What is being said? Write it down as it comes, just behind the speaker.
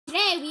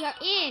Okay, we are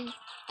in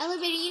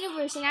Elevator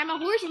Universe, and I'm a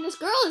horse, and this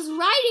girl is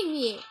riding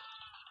me.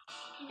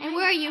 And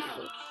where are you?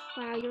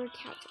 Wow, you're a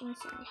couch. I'm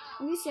sorry.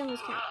 I'm gonna sit on this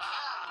couch.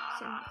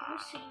 So. You're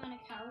sitting on a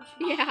couch?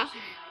 Yeah.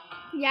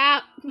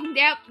 Yeah.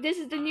 Yep. This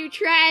is the new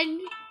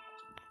trend.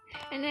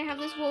 And I have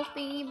this wolf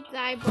thingy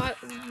that I bought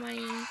with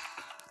money,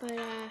 but It's a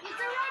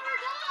rubber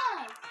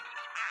dog.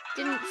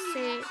 didn't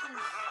say it.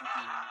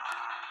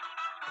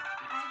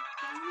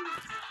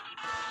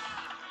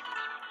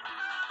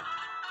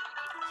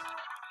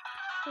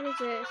 What is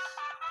this?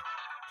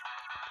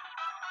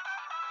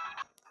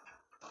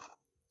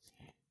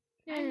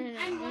 No.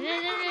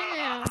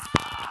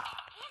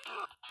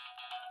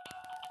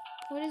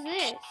 What is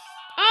this?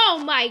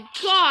 Oh my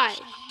gosh!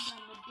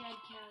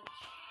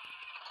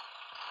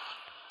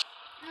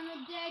 I'm a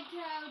dead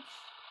couch.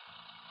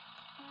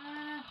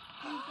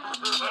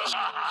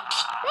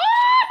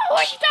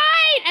 Oh, she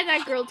died! And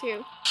that girl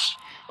too.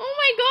 Oh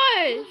my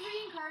gosh! Who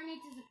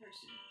reincarnates as a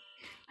person?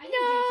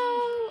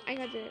 No! I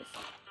got this.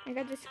 I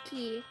got this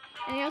key.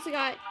 And I also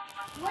got...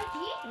 What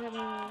key? I got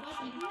one What's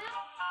in that?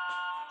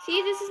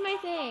 See, this is my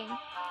thing.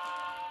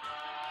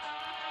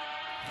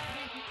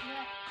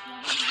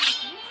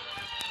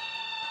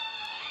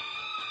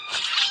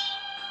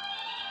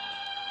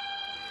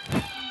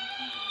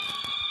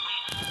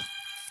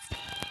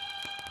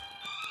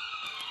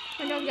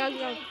 My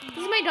dog.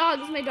 This is my dog.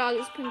 This is my dog.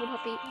 This is Pringle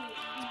puppy.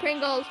 It's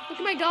Pringles. Look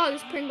at my dog.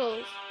 It's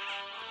Pringles.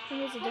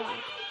 Pringles the dog.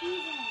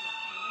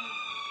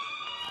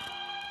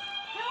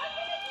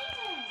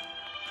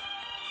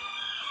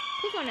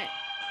 Click on it.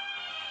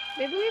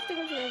 Maybe we have to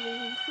go to the other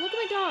room. Look at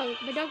my dog.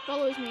 My dog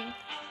follows me.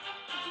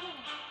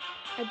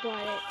 I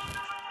bought it.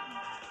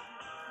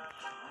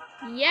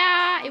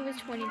 Yeah, it was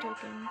 20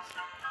 tokens.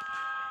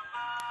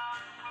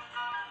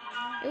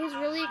 It was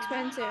really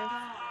expensive.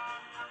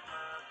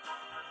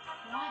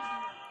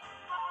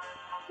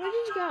 Where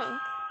did you go?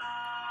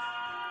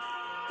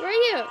 Where are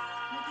you?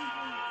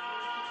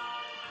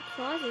 The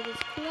closet is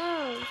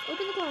closed.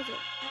 Open the closet.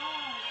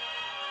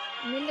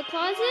 I'm in the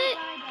closet.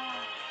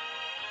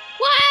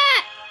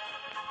 What?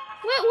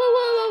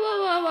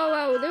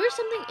 Whoa. There was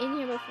something in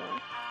here before.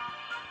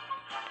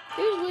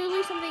 There was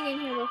literally something in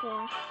here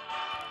before.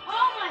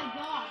 Oh my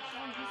gosh.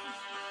 Oh,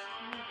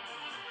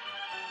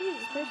 Who is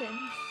this person?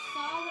 you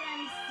saw what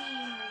I'm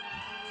seeing right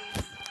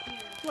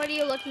now. What are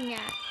you looking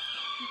at?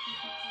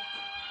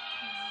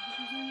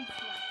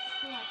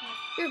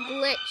 You're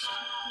glitched.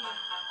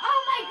 Oh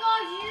my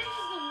gosh, you're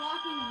just a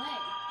walking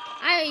leg.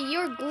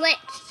 You're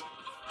glitched.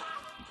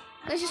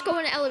 Let's just go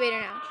in the elevator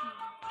now.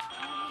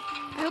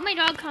 I hope my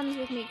dog comes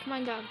with me. Come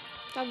on, dog.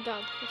 Dog.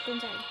 Let's go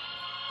inside.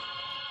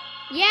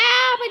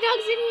 Yeah, my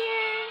dog's in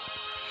here.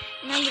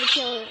 And I'm gonna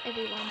kill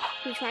everyone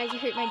who tries to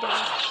hurt my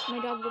dog. My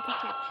dog will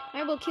protect.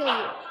 I will kill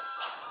you.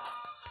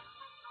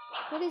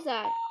 What is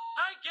that?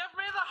 Hey, give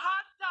me the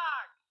hot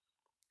dog!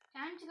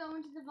 Time to go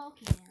into the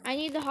volcano. I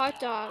need the hot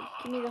dog.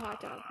 Give me the hot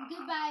dog.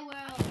 Goodbye,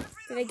 world.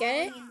 Did I get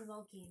it? I'm in the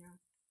volcano.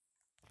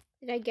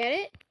 Did I get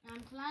it?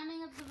 I'm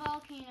climbing up the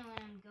volcano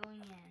and I'm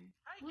going in.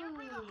 Hey, give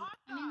me the hot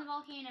I'm in the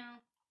volcano.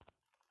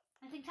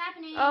 Nothing's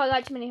happening. Oh, I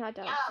got too many hot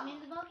dogs. I'm in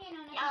the volcano.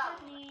 Nothing's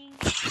happening.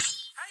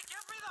 Hey,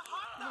 give me the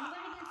hot Is dog!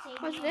 anybody gonna save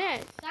What's me?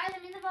 this? Guys,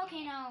 I'm in the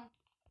volcano.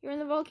 You're in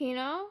the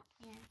volcano?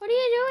 Yeah. What are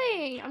you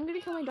doing? I'm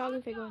gonna kill my dog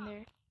if I go in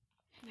there.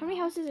 How many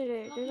houses are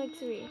there? There's like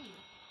 3.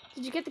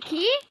 Did you get the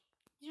key?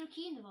 There's no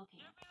key in the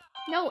volcano.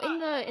 No, in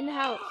the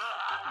house.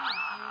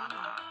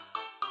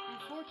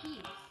 And 4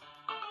 keys.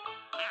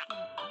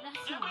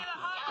 That's not.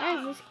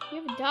 Guys, we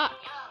have a duck.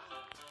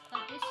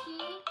 Got this key,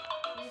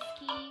 this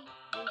key,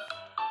 this.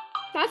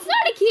 That's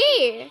not a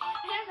key. I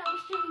don't know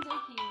which ones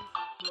are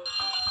keys.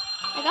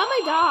 I got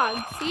my dog.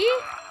 See?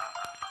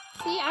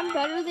 See, I'm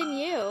better than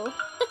you.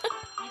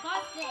 I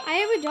got this. I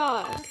have a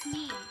dog. That's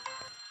me.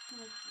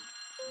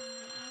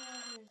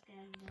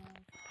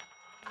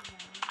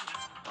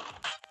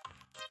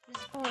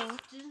 Oh.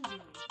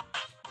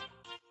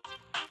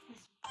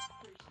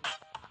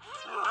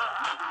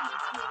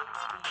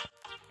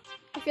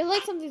 I feel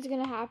like something's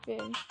gonna happen.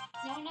 No,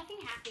 nothing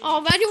happened. Oh,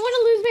 but I didn't want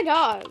to lose my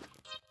dog.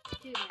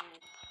 Too bad.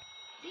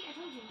 See, I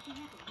told you, nothing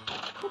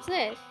happened. What's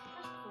this?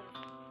 Press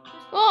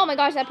play. Oh my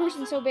gosh, that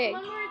person's so big.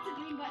 One where it's a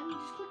green button,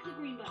 just click the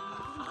green button. It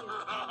doesn't do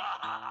it.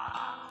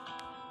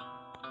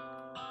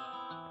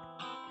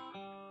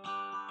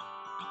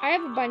 I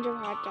have a bunch of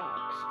hot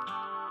dogs.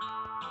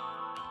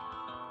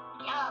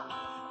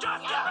 Just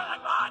give me the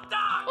hot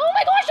dog! Oh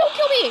my gosh, don't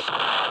kill me!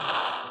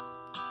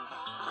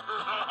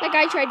 That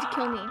guy tried to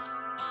kill me.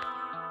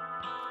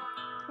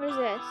 What is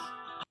this?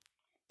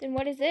 Then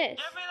what is this?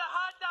 Give me the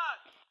hot dog!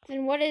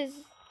 Then what is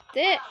this?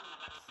 Give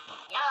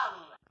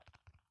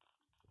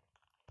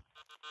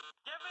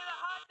me the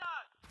hot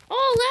dog!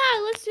 Oh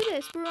yeah, let's do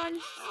this. We're on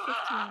 15.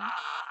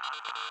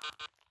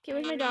 Okay,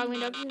 where's my dog? My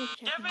dog's gonna protect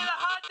Give me. me the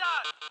hot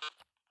dog!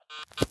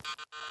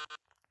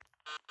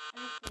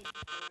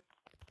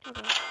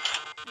 Okay.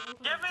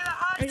 Give me the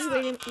hot I'm just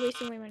dog!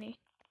 wasting my money.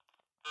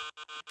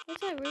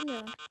 What's that room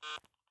though?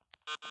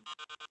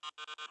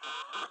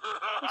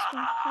 This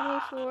one. How many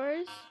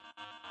floors?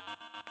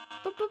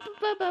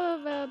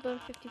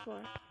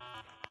 54.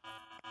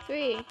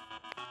 3.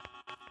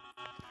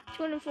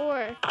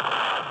 204.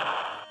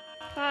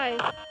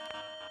 5.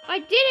 I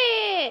did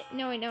it!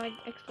 No, wait, no, I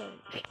exploded.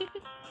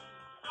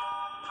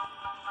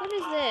 What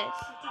is this?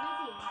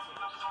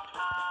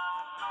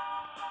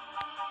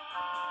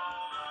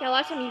 Yeah,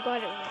 last time you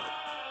got it right.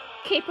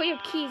 Okay, put your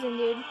keys in,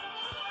 dude. Can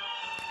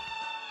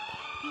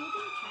you look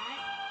in the chat?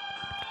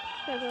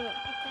 Go.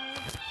 It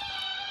says,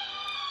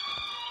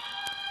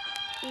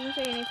 You didn't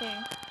say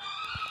anything.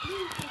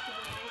 please take the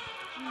bread.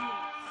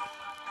 Genius.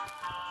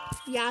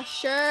 Yeah,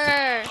 sure.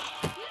 Yeah,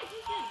 it's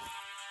good.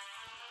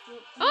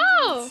 Well,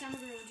 Oh! Summer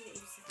girl wanted to eat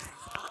surprise.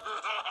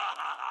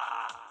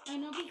 I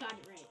know we got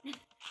it right.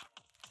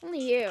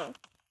 Only you.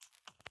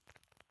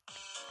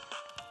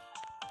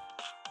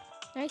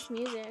 Nice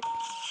music.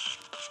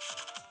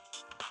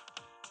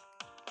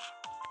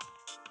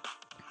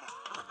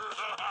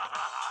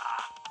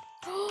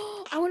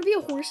 I want to be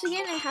a horse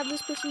again and have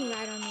this person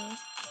ride on me.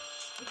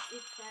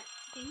 It's that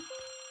thing.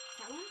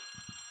 That one?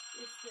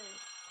 It's the...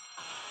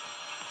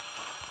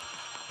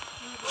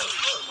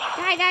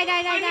 Die. I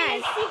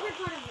mean, a secret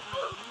part of the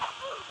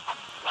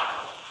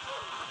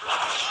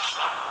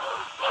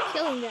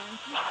Killing them.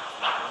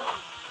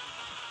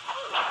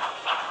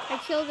 I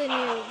killed the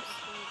noobs.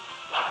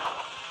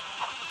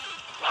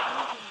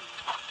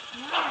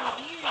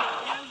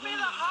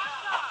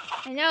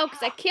 I know,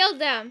 because I killed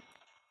them.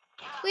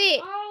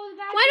 Wait,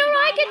 why don't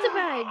I get the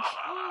badge?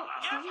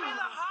 Give me the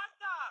hot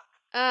dog!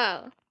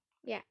 Oh,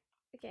 yeah,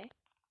 okay.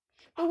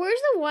 But where's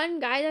the one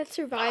guy that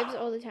survives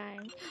all the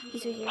time?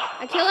 He's right here.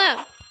 I kill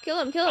him. Kill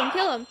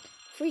him.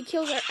 Before he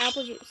kills our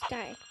apple juice.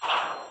 Die.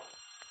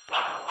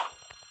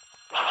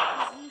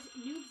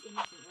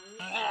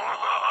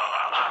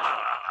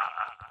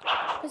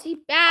 Because he's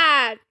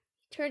bad.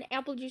 He turned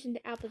apple juice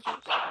into apple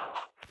juice.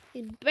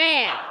 He's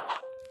bad.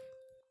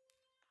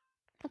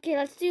 Okay,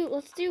 let's oh,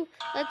 what's this?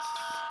 What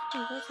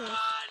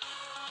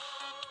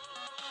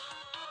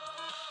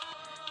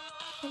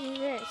is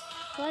this?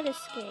 Flood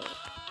escape.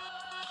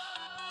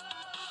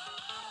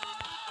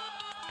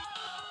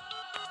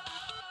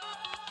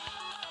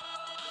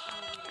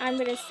 I'm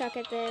gonna suck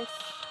at this.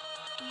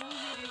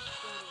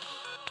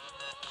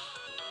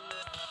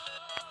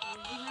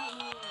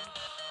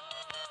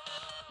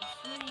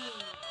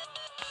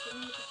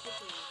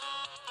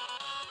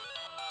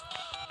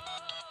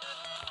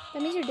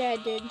 That means you're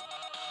dead, dude. No,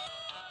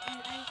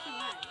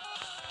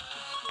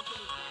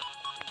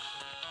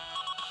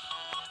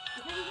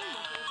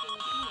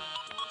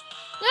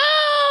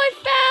 I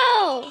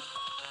fell!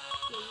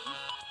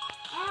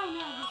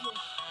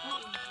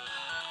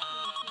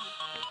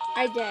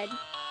 I dead.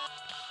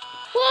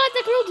 What?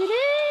 That girl did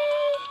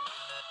it?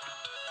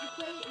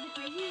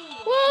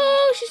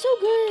 Whoa, she's so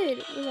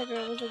good. Where's that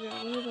girl?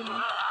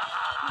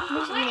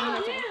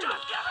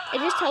 It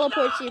just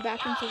teleports you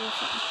back into the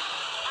sun.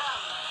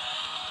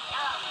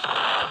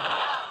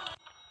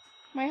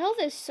 My health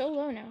is so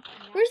low now.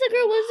 Where's the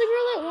girl? Where's the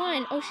girl that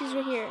won? Oh, she's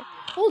right here.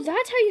 Oh,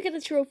 that's how you get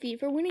the trophy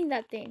for winning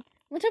that thing.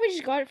 One time I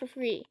just got it for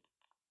free.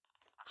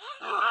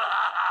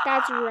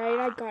 That's right,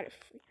 I got it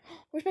for free.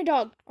 Where's my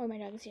dog? Oh, my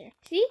dog is here.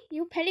 See?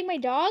 You petting my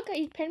dog? Are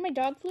you petting my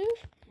dog,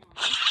 Floof?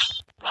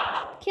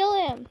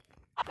 Kill him.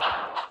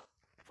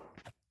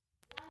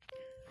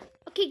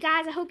 Okay,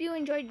 guys, I hope you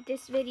enjoyed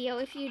this video.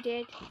 If you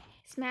did,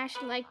 smash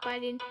the like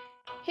button.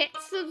 Hit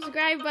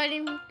subscribe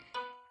button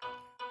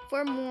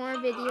for more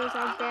videos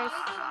like this.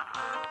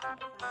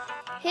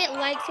 Hit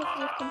like so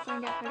you can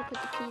find out how to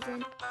put the keys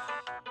in.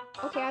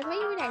 Okay, I thought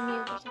you were that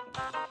new for a second.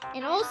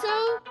 And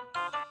also,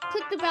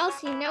 click the bell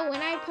so you know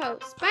when I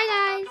post. Bye,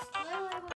 guys!